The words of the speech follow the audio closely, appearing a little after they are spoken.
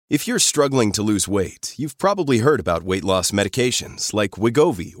If you're struggling to lose weight, you've probably heard about weight loss medications like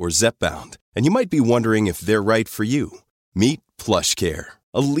Wegovy or Zepbound, and you might be wondering if they're right for you. Meet PlushCare,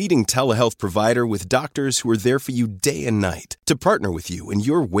 a leading telehealth provider with doctors who are there for you day and night to partner with you in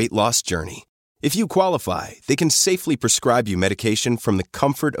your weight loss journey. If you qualify, they can safely prescribe you medication from the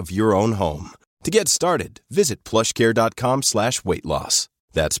comfort of your own home. To get started, visit plushcare.com/weightloss.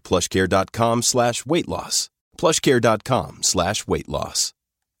 That's plushcare.com/weightloss. plushcare.com/weightloss.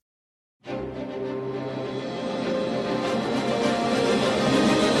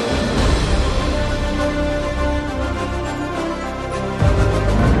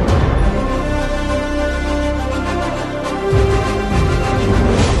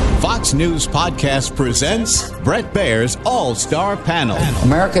 Fox News Podcast presents Bret Baier's All-Star Panel.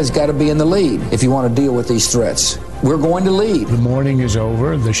 America's got to be in the lead if you want to deal with these threats. We're going to lead. The mourning is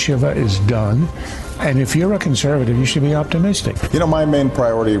over. The Shiva is done. And if you're a conservative, you should be optimistic. You know, my main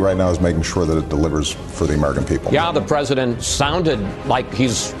priority right now is making sure that it delivers for the American people. Yeah, the president sounded like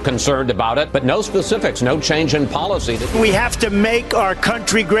he's concerned about it, but no specifics, no change in policy. We have to make our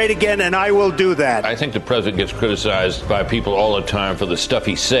country great again, and I will do that. I think the president gets criticized by people all the time for the stuff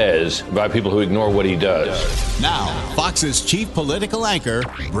he says, by people who ignore what he does. Now, Fox's chief political anchor,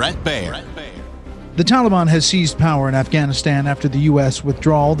 Bret Baier. The Taliban has seized power in Afghanistan after the U.S.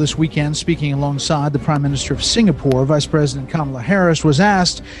 withdrawal this weekend. Speaking alongside the Prime Minister of Singapore, Vice President Kamala Harris was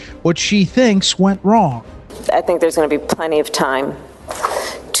asked what she thinks went wrong. I think there's going to be plenty of time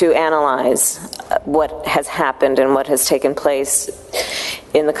to analyze what has happened and what has taken place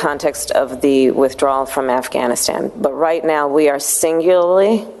in the context of the withdrawal from Afghanistan. But right now we are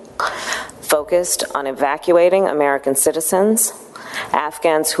singularly focused on evacuating American citizens,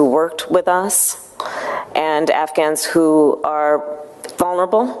 Afghans who worked with us, and Afghans who are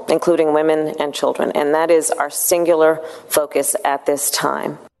vulnerable, including women and children. And that is our singular focus at this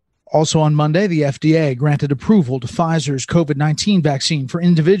time. Also on Monday, the FDA granted approval to Pfizer's COVID-19 vaccine for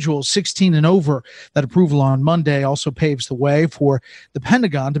individuals 16 and over. That approval on Monday also paves the way for the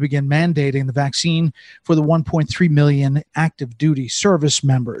Pentagon to begin mandating the vaccine for the 1.3 million active duty service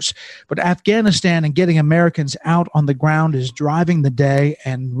members. But Afghanistan and getting Americans out on the ground is driving the day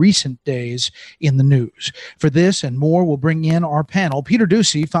and recent days in the news. For this and more, we'll bring in our panel. Peter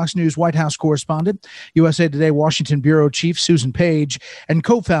Doocy, Fox News White House correspondent, USA Today Washington Bureau Chief Susan Page, and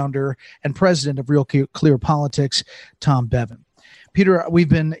co-founder and president of Real Clear Politics, Tom Bevan. Peter, we've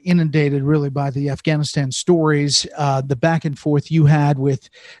been inundated really by the Afghanistan stories, the back and forth you had with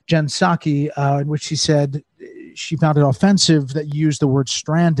Jen Psaki, in which she said she found it offensive that you used the word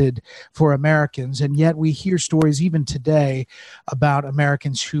stranded for Americans. And yet we hear stories even today about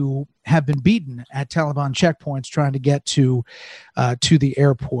Americans who have been beaten at Taliban checkpoints trying to get to the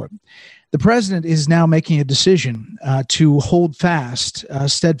airport. The president is now making a decision to hold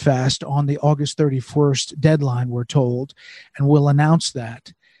steadfast on the August 31st deadline, we're told, and will announce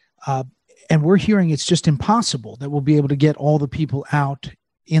that. And we're hearing it's just impossible that we'll be able to get all the people out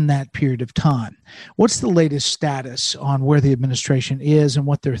in that period of time. What's the latest status on where the administration is and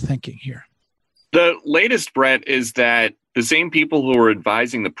what they're thinking here? The latest, Brett, is that the same people who were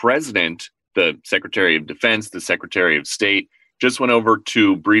advising the president, the Secretary of Defense, the Secretary of State, just went over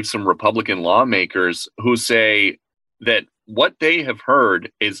to brief some Republican lawmakers who say that what they have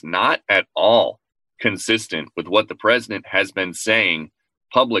heard is not at all consistent with what the president has been saying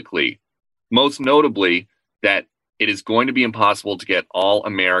publicly. Most notably, that it is going to be impossible to get all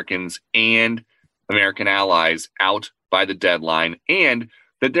Americans and American allies out by the deadline, and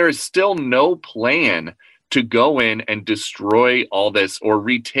that there is still no plan to go in and destroy all this or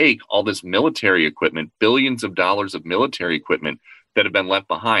retake all this military equipment, billions of dollars of military equipment that have been left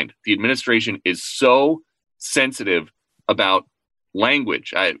behind. The administration is so sensitive about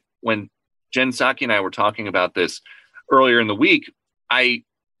language. When Jen Psaki and I were talking about this earlier in the week, I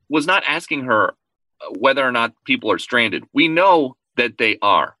was not asking her whether or not people are stranded. We know that they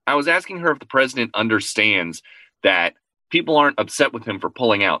are. I was asking her if the president understands that people aren't upset with him for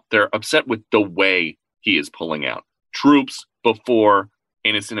pulling out. They're upset with the way he is pulling out. Troops before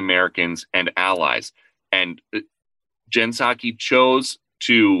innocent Americans and allies. And Jen Psaki chose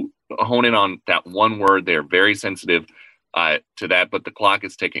to hone in on that one word. They're very sensitive to that, but the clock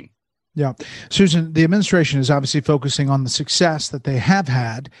is ticking. Yeah. Susan, the administration is obviously focusing on the success that they have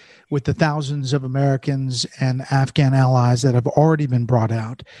had with the thousands of Americans and Afghan allies that have already been brought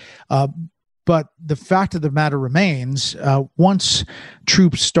out. But the fact of the matter remains, once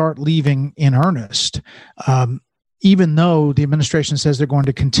troops start leaving in earnest, even though the administration says they're going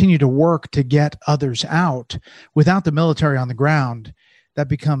to continue to work to get others out, without the military on the ground, that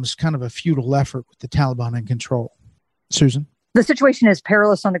becomes kind of a futile effort with the Taliban in control. Susan? The situation is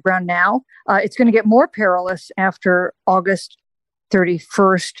perilous on the ground now. It's going to get more perilous after August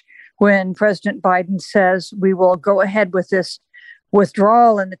 31st, when President Biden says we will go ahead with this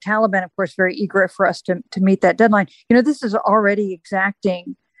withdrawal, and the Taliban, of course, very eager for us to meet that deadline. This is already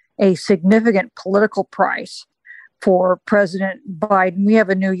exacting a significant political price for President Biden. We have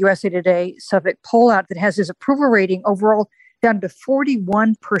a new USA Today Suffolk poll out that has his approval rating overall down to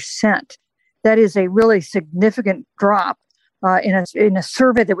 41%. That is a really significant drop in a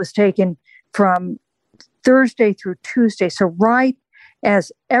survey that was taken from Thursday through Tuesday. So right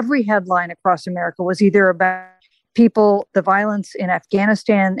as every headline across America was either about the violence in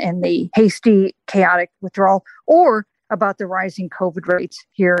Afghanistan and the hasty, chaotic withdrawal, or about the rising COVID rates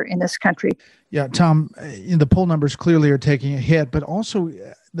here in this country. Yeah, Tom, the poll numbers clearly are taking a hit, but also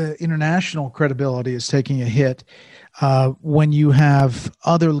the international credibility is taking a hit when you have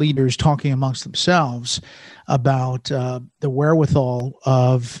other leaders talking amongst themselves about the wherewithal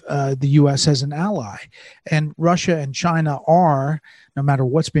of the U.S. as an ally. And Russia and China are, no matter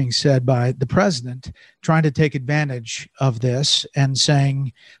what's being said by the president, trying to take advantage of this and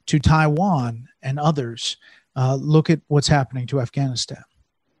saying to Taiwan and others, look at what's happening to Afghanistan.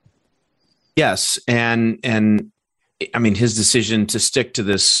 Yes. And I mean, his decision to stick to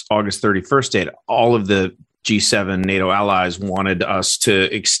this August 31st date, all of the G7 NATO allies wanted us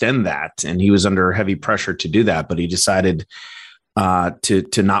to extend that, and he was under heavy pressure to do that, but he decided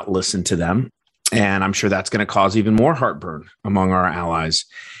to not listen to them. And I'm sure that's going to cause even more heartburn among our allies.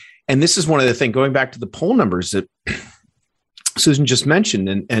 And this is one of the things, going back to the poll numbers that Susan just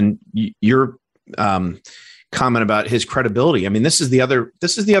mentioned, and your comment about his credibility. I mean, this is the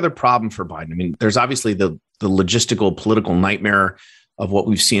other problem for Biden. I mean, there's obviously the logistical political nightmare of what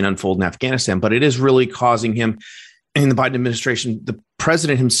we've seen unfold in Afghanistan, but it is really causing him, in the Biden administration, the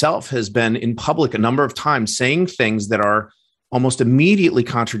president himself has been in public a number of times saying things that are almost immediately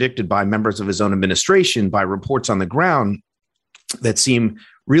contradicted by members of his own administration, by reports on the ground that seem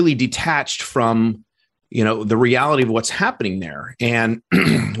really detached from, the reality of what's happening there. And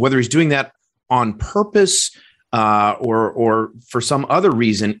whether he's doing that on purpose or for some other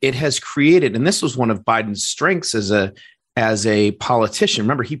reason, it has created, and this was one of Biden's strengths as a politician.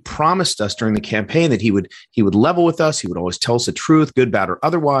 Remember, he promised us during the campaign that he would level with us. He would always tell us the truth, good, bad, or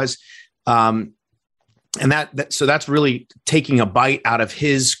otherwise. And so that's really taking a bite out of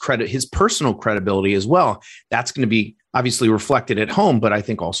his personal credibility as well. That's going to be obviously reflected at home, but I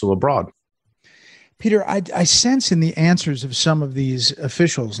think also abroad. Peter, I sense in the answers of some of these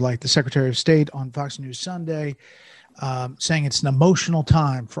officials, like the Secretary of State on Fox News Sunday, saying it's an emotional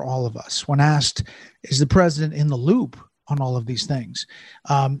time for all of us. When asked, is the president in the loop on all of these things?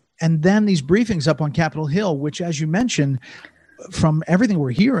 And then these briefings up on Capitol Hill, which, as you mentioned, from everything we're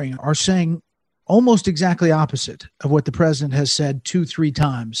hearing, are saying almost exactly opposite of what the president has said 2-3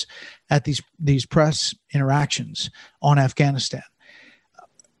 times at these press interactions on Afghanistan.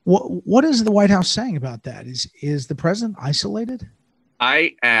 What is the White House saying about that? Is the president isolated?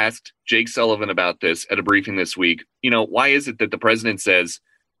 I asked Jake Sullivan about this at a briefing this week. Why is it that the president says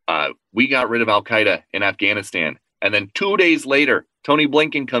we got rid of al-Qaeda in Afghanistan, and then 2 days later, Tony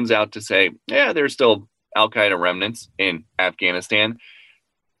Blinken comes out to say, yeah, there's still al-Qaeda remnants in Afghanistan.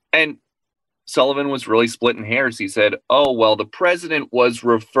 And Sullivan was really splitting hairs. He said, oh, well, the president was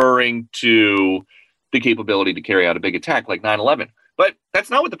referring to the capability to carry out a big attack like 9/11. But that's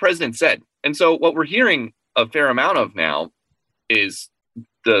not what the president said. And so what we're hearing a fair amount of now is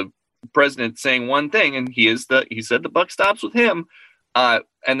the president saying one thing, and he said the buck stops with him.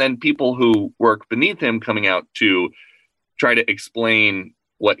 And then people who work beneath him coming out to try to explain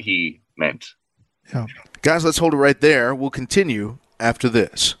what he meant. Yeah. Guys, let's hold it right there. We'll continue after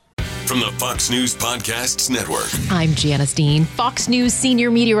this. From the Fox News Podcasts Network. I'm Janice Dean, Fox News senior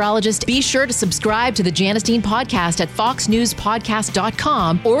meteorologist. Be sure to subscribe to the Janice Dean podcast at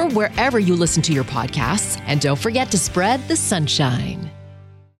foxnewspodcast.com or wherever you listen to your podcasts. And don't forget to spread the sunshine.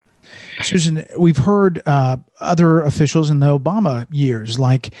 Susan, we've heard other officials in the Obama years,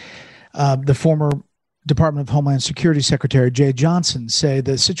 like the former Department of Homeland Security Secretary Jay Johnson, say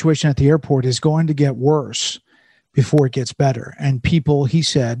the situation at the airport is going to get worse before it gets better. And people, he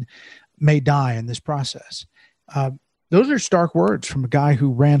said, may die in this process. Those are stark words from a guy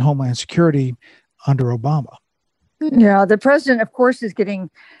who ran Homeland Security under Obama. Yeah, the president, of course, is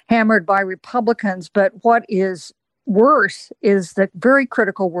getting hammered by Republicans. But what is worse is the very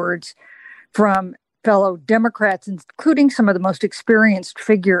critical words from fellow Democrats, including some of the most experienced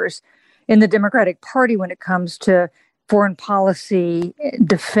figures in the Democratic Party when it comes to foreign policy,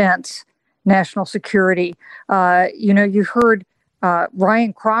 defense, national security. You heard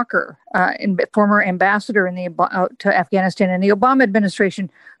Ryan Crocker, former ambassador to Afghanistan in the Obama administration,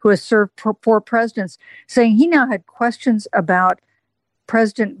 who has served four presidents, saying he now had questions about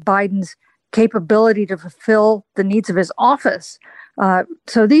President Biden's capability to fulfill the needs of his office.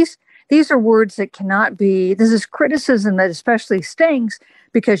 So these are words that cannot be. This is criticism that especially stings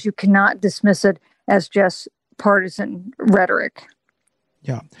because you cannot dismiss it as just partisan rhetoric.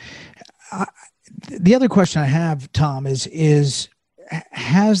 Yeah. The other question I have, Tom, is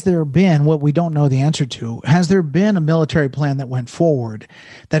has there been, what we don't know the answer to, has there been a military plan that went forward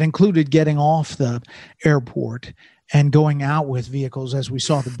that included getting off the airport and going out with vehicles, as we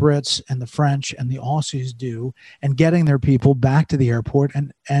saw the Brits and the French and the Aussies do, and getting their people back to the airport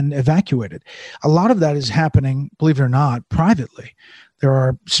and evacuated? A lot of that is happening, believe it or not, privately. There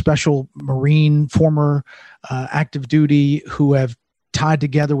are special Marine, former active duty, who have tied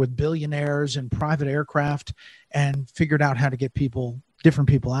together with billionaires and private aircraft and figured out how to get different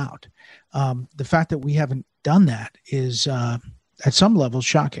people out. The fact that we haven't done that is, at some level,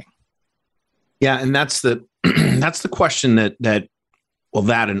 shocking. Yeah, and that's the that's the question that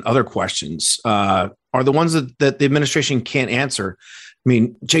and other questions are the ones that the administration can't answer. I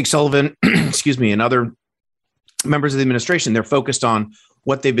mean, Jake Sullivan, and other members of the administration, they're focused on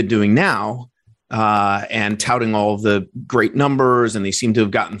what they've been doing now. And touting all of the great numbers, and they seem to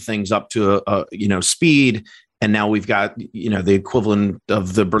have gotten things up to a speed. And now we've got the equivalent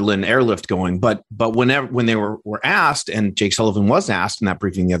of the Berlin airlift going. But when they were asked, and Jake Sullivan was asked in that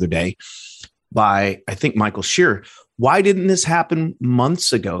briefing the other day by, I think, Michael Shear, why didn't this happen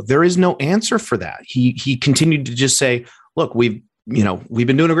months ago? There is no answer for that. He continued to just say, look, we've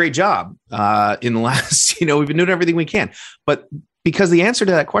been doing a great job in the last, we've been doing everything we can. But because the answer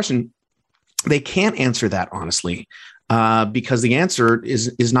to that question, they can't answer that honestly, because the answer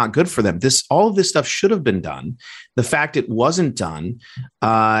is not good for them. All of this stuff should have been done. The fact it wasn't done,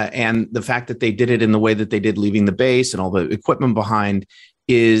 and the fact that they did it in the way that they did, leaving the base and all the equipment behind,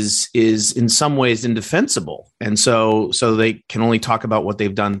 is in some ways indefensible. And so they can only talk about what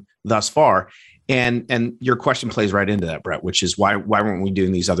they've done thus far. And your question plays right into that, Brett, which is why weren't we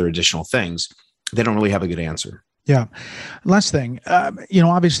doing these other additional things? They don't really have a good answer. Yeah. Last thing,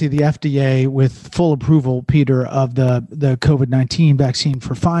 obviously the FDA, with full approval, Peter, of the COVID-19 vaccine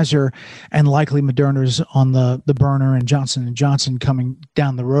for Pfizer, and likely Moderna's on the burner, and Johnson & Johnson coming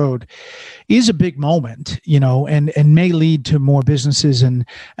down the road, is a big moment, and may lead to more businesses and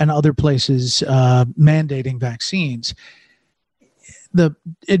other places mandating vaccines. The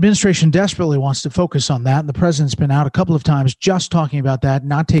administration desperately wants to focus on that. And the president's been out a couple of times just talking about that,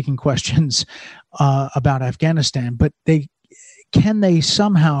 not taking questions about Afghanistan. But can they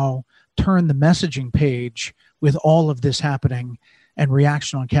somehow turn the messaging page with all of this happening and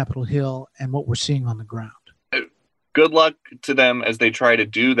reaction on Capitol Hill and what we're seeing on the ground? Good luck to them as they try to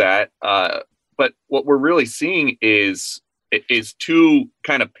do that. But what we're really seeing is two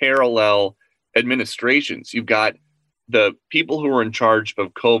kind of parallel administrations. You've got the people who are in charge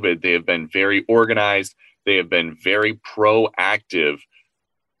of COVID. They have been very organized. They have been very proactive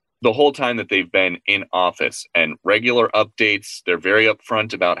the whole time that they've been in office, and regular updates. They're very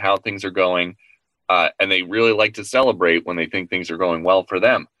upfront about how things are going. And they really like to celebrate when they think things are going well for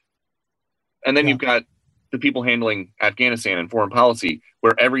them. And then you've got the people handling Afghanistan and foreign policy,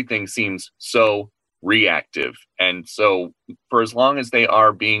 where everything seems so reactive. And so for as long as they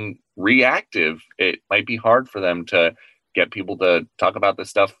are being reactive, it might be hard for them to get people to talk about the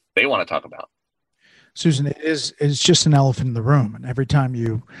stuff they want to talk about. Susan, it's just an elephant in the room. And every time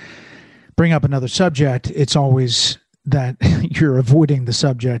you bring up another subject, it's always that you're avoiding the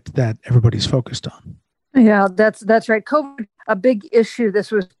subject that everybody's focused on. Yeah, that's right. COVID, a big issue. This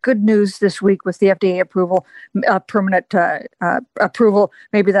was good news this week with the FDA approval, permanent approval.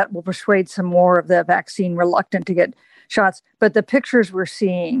 Maybe that will persuade some more of the vaccine reluctant to get shots. But the pictures we're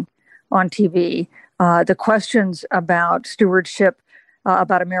seeing on TV, the questions about stewardship,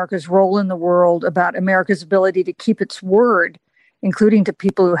 about America's role in the world, about America's ability to keep its word, including to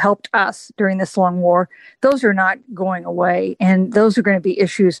people who helped us during this long war, those are not going away. And those are going to be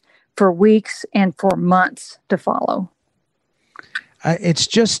issues for weeks and for months to follow. It's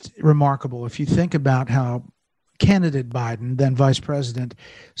just remarkable if you think about how candidate Biden, then vice president,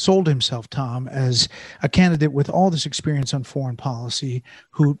 sold himself, Tom, as a candidate with all this experience on foreign policy,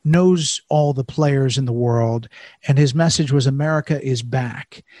 who knows all the players in the world, and his message was America is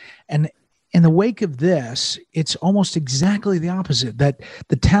back. And in the wake of this, it's almost exactly the opposite, that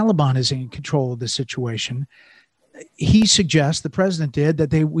the Taliban is in control of the situation. He suggests, the president did,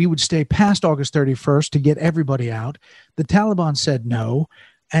 that we would stay past August 31st to get everybody out. The Taliban said no.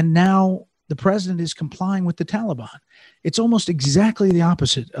 And now the president is complying with the Taliban. It's almost exactly the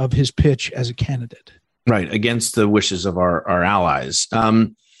opposite of his pitch as a candidate. Right, against the wishes of our allies.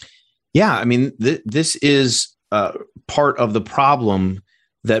 This is part of the problem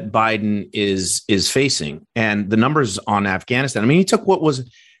that Biden is facing. And the numbers on Afghanistan, he took what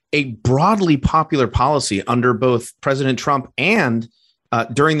was a broadly popular policy under both President Trump and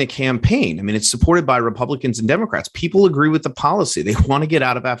during the campaign. It's supported by Republicans and Democrats. People agree with the policy. They want to get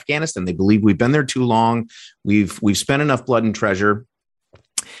out of Afghanistan. They believe we've been there too long. We've spent enough blood and treasure.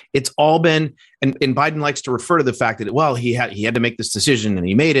 It's all been, and Biden likes to refer to the fact that, well, he had to make this decision and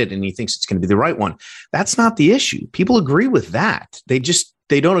he made it and he thinks it's going to be the right one. That's not the issue. People agree with that. They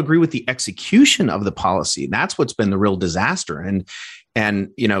don't agree with the execution of the policy. That's what's been the real disaster. And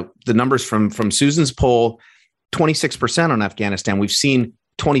the numbers from Susan's poll, 26% on Afghanistan. We've seen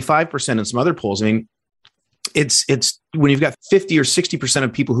 25% in some other polls. It's when you've got 50 or 60%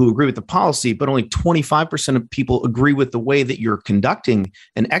 of people who agree with the policy, but only 25% of people agree with the way that you're conducting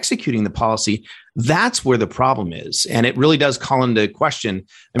and executing the policy. That's where the problem is. And it really does call into question.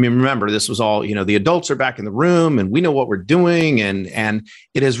 Remember, this was all, the adults are back in the room and we know what we're doing. And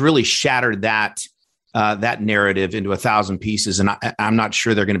it has really shattered that narrative into 1,000 pieces. And I'm not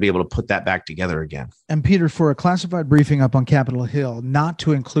sure they're going to be able to put that back together again. And Peter, for a classified briefing up on Capitol Hill, not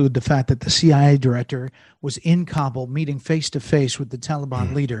to include the fact that the CIA director was in Kabul meeting face to face with the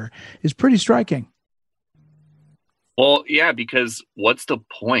Taliban leader is pretty striking. Well, yeah, because what's the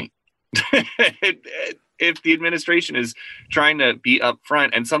point? If the administration is trying to be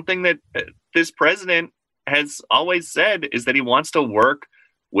upfront, and something that this president has always said is that he wants to work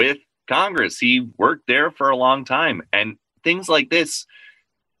with Congress. He worked there for a long time, and things like this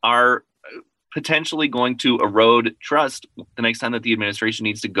are potentially going to erode trust the next time that the administration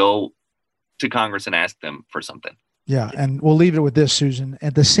needs to go to Congress and ask them for something. Yeah, and we'll leave it with this, Susan.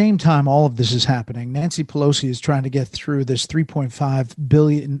 At the same time all of this is happening, Nancy Pelosi is trying to get through this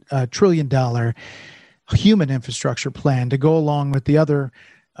 $3.5 trillion human infrastructure plan to go along with the other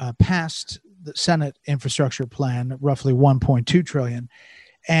past the Senate infrastructure plan, roughly $1.2 trillion,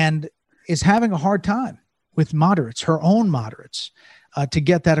 and is having a hard time with moderates, her own moderates, to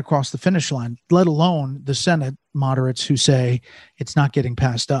get that across the finish line, let alone the Senate moderates who say it's not getting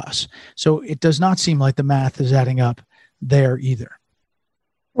past us. So it does not seem like the math is adding up there either.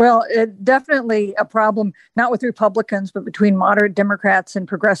 Well, definitely a problem, not with Republicans, but between moderate Democrats and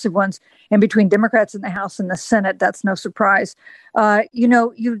progressive ones, and between Democrats in the House and the Senate. That's no surprise.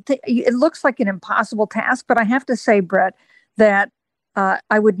 It looks like an impossible task, but I have to say, Brett, that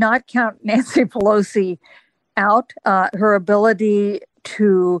I would not count Nancy Pelosi out. Her ability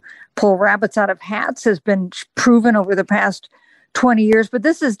to pull rabbits out of hats has been proven over the past 20 years, but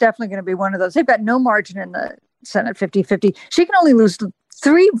this is definitely going to be one of those. They've got no margin in the Senate, 50-50. She can only lose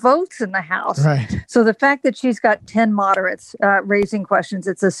 3 votes in the House. Right. So the fact that she's got 10 moderates raising questions,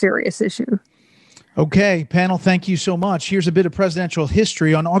 it's a serious issue. Okay, panel, thank you so much. Here's a bit of presidential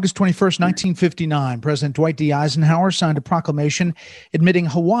history. On August 21st, 1959, President Dwight D. Eisenhower signed a proclamation admitting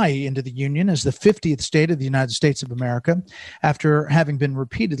Hawaii into the Union as the 50th state of the United States of America. After having been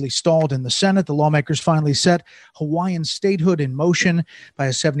repeatedly stalled in the Senate, the lawmakers finally set Hawaiian statehood in motion by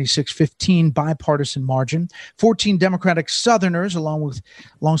a 76-15 bipartisan margin. 14 Democratic Southerners,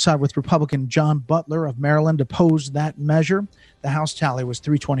 alongside with Republican John Butler of Maryland, opposed that measure. The House tally was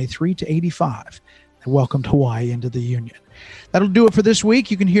 323-85. They welcomed Hawaii into the Union. That'll do it for this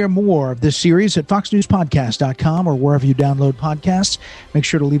week. You can hear more of this series at foxnewspodcast.com or wherever you download podcasts. Make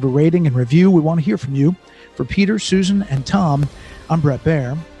sure to leave a rating and review. We want to hear from you. For Peter, Susan, and Tom, I'm Brett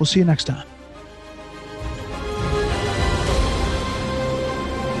Baer. We'll see you next time.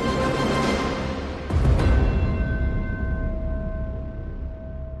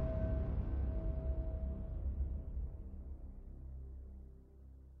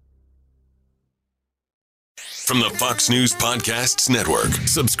 From the Fox News Podcasts Network.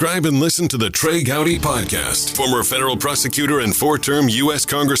 Subscribe and listen to the Trey Gowdy Podcast. Former federal prosecutor and 4-term U.S.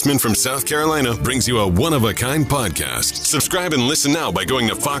 Congressman from South Carolina brings you a one-of-a-kind podcast. Subscribe and listen now by going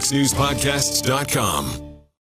to foxnewspodcasts.com.